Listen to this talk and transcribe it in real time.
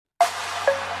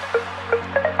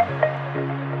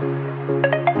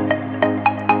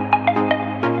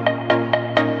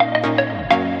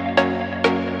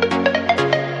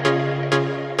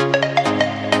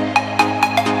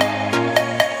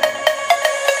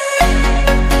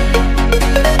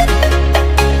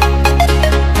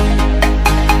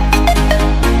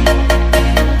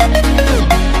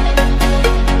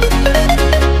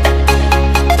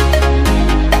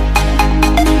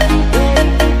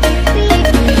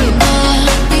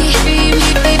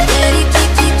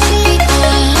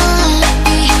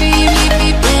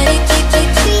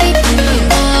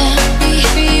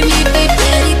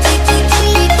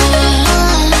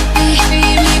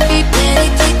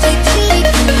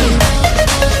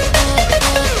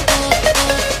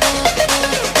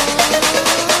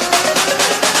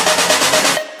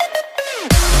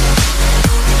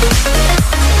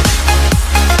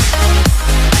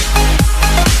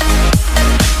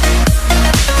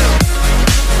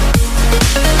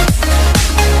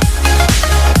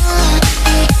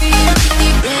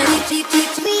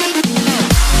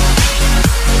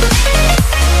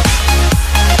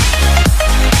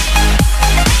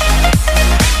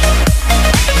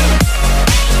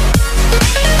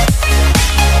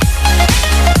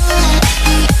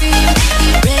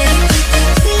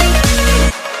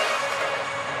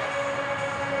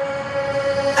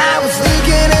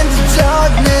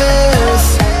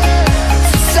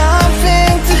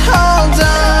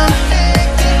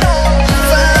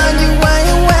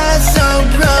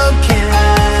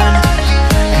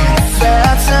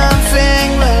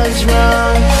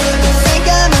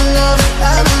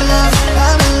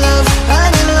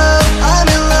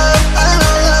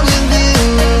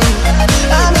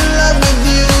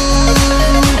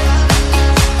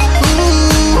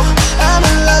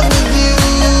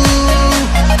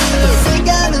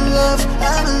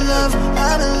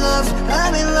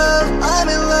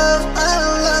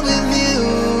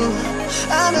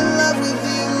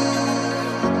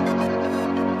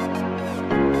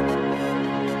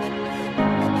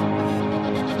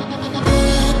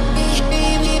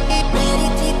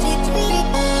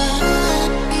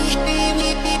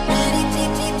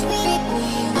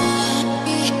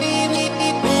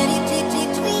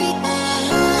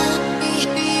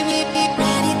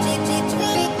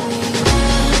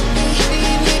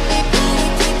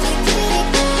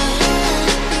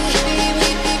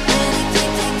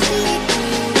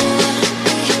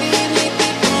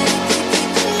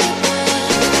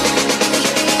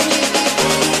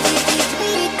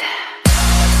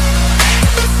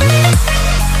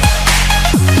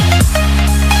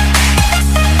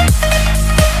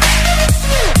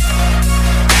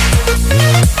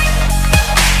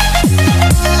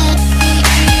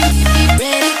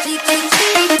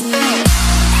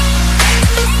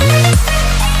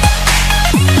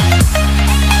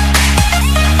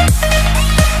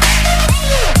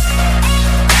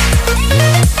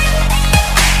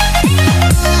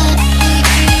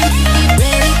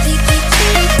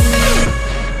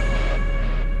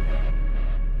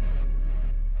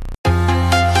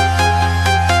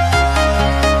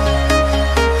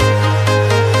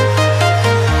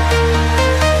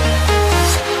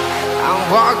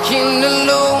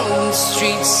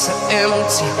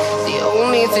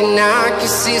can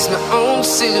see is my own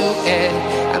silhouette.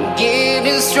 I'm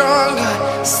getting stronger,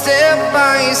 step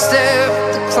by step.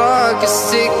 The clock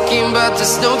is ticking, but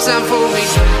there's no time for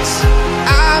regrets.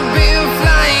 I've been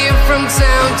flying from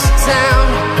town to town,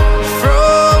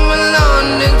 from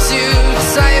London to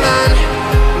Taiwan.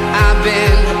 I've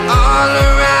been all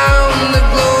around the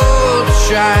globe,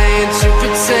 trying to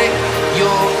protect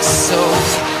your soul.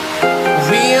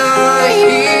 We are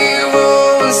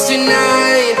heroes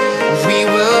tonight. We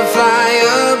will fly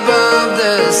above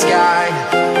the sky.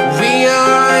 We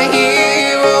are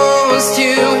heroes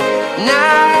tonight.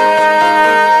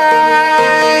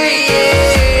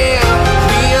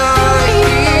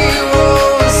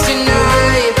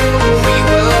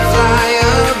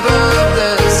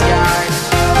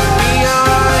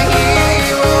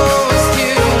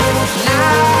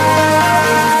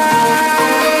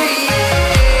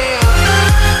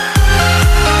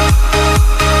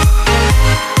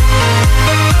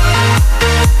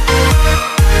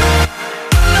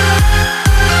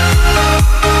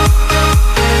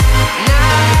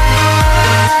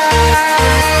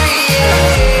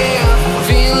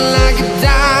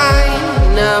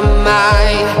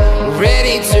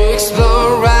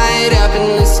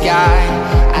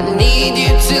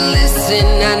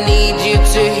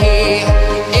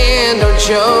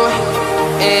 Show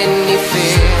any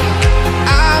fear.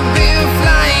 I've been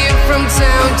flying from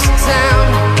town to town,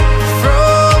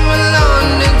 from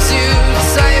London to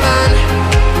Taiwan.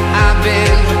 I've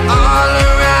been all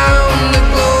around the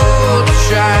globe,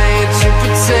 trying to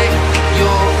protect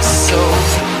your soul.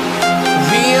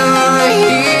 We are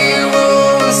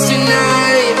heroes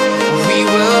tonight. We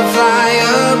will fly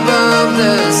above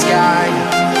the sky.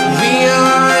 We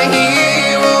are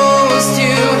heroes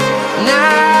tonight.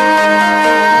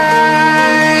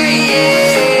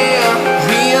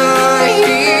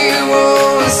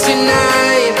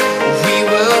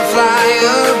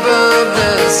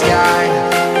 Sky.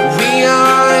 We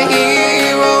are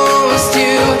heroes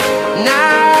tonight.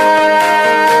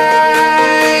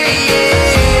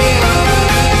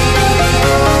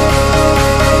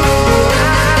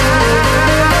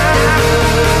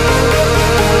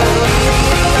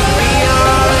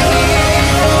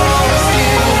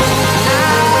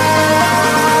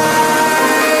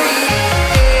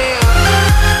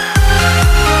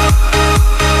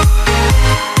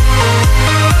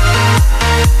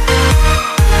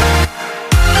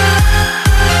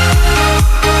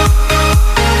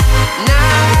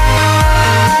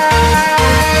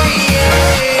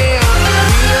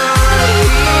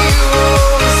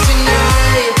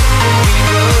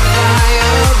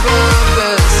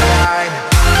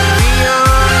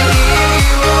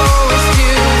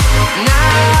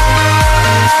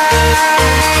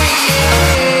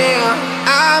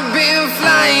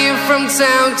 From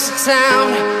town to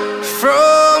town,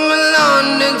 from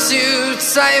London to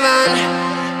Taiwan.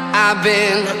 I've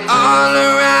been all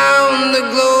around the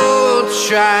globe,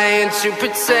 trying to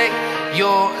protect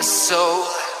your soul.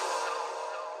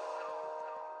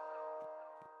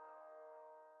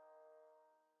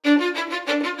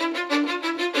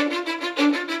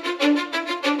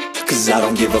 Cause I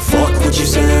don't give a fuck what you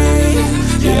say.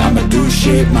 Yeah, I'ma do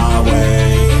shit my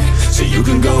way. So you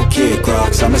can go kick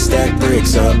rocks, I'ma stack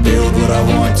bricks up, build what I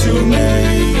want to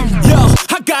make. Yo,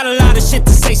 I got a lot of shit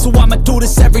to say, so I'ma do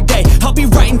this every day. I'll be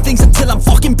writing things until I'm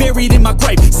fucking buried in my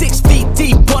grave. 6 feet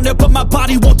deep under, but my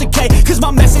body won't decay. Cause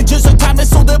my messages are timeless,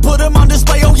 so they'll put them on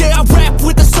display. Oh yeah, I rap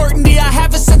with a certainty, I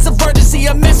have a sense of urgency.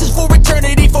 A message for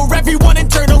eternity, for everyone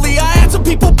internally. I had some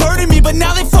people burning me, but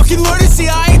now they fucking learn to see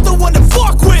I ain't the one to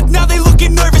fuck with, now they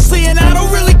looking nervously. And I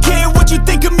don't really care what you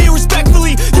think of me,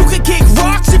 respectfully. You can kick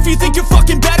rocks if you think you're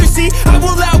fucking better, see. I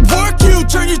will outwork you,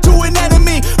 turn you to an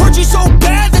enemy. Hurt you so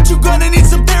bad that you're gonna need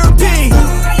some therapy.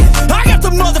 I got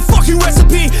the motherfucking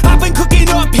recipe. I've been cooking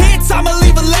up hits, I'ma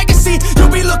leave a legacy. You'll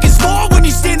be looking small when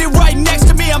you're standing right next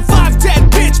to me. I'm 5'10",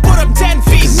 bitch, but I'm 10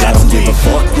 feet. Cause I don't give a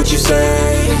fuck what you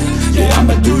say. Yeah,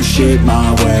 I'ma do shit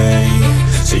my way.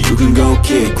 So you can go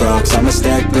kick rocks, I'ma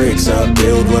stack bricks up,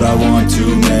 build what I want to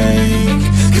make.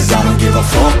 Cause I don't give a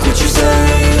fuck what you say.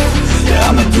 Yeah,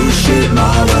 I'ma do shit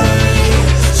my way.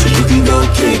 So you can go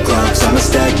kick rocks, I'ma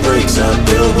stack bricks up,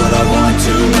 build what I want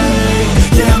to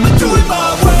make. Yeah, I'ma do it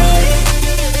my way.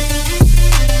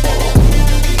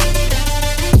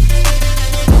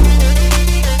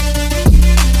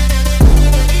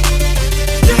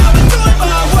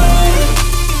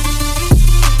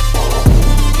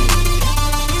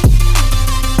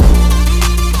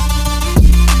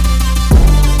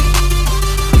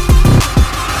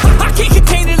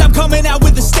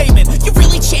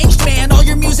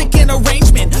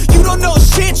 Arrangement. You don't know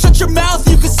shit, shut your mouth,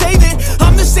 you can save it.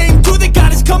 I'm the same dude that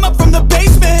got his come up from the base.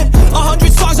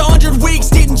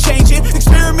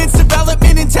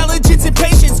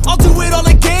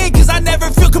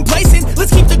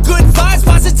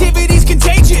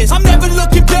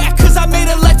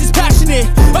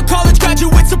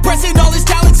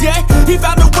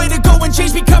 and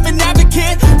change, become an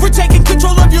advocate for taking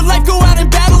control of your life. Go out and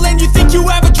battle, and you think you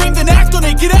have a dream, then act on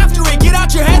it. Get after it, get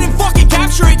out your head and fucking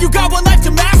capture it. You got one life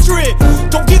to master it.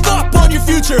 Don't give up on your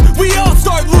future. We all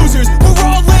start losers. We're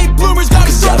all late bloomers.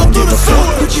 Gotta struggle through the sewer.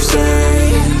 Fuck what you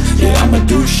say. Yeah, I'ma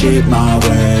do shit my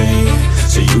way.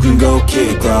 So you can go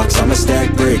kick rocks, I'ma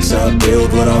stack bricks up,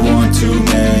 build what I want to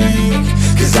make.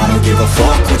 Cause I don't give a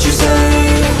fuck what you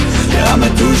say. Yeah, I'ma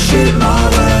do shit my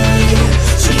way.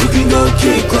 So you can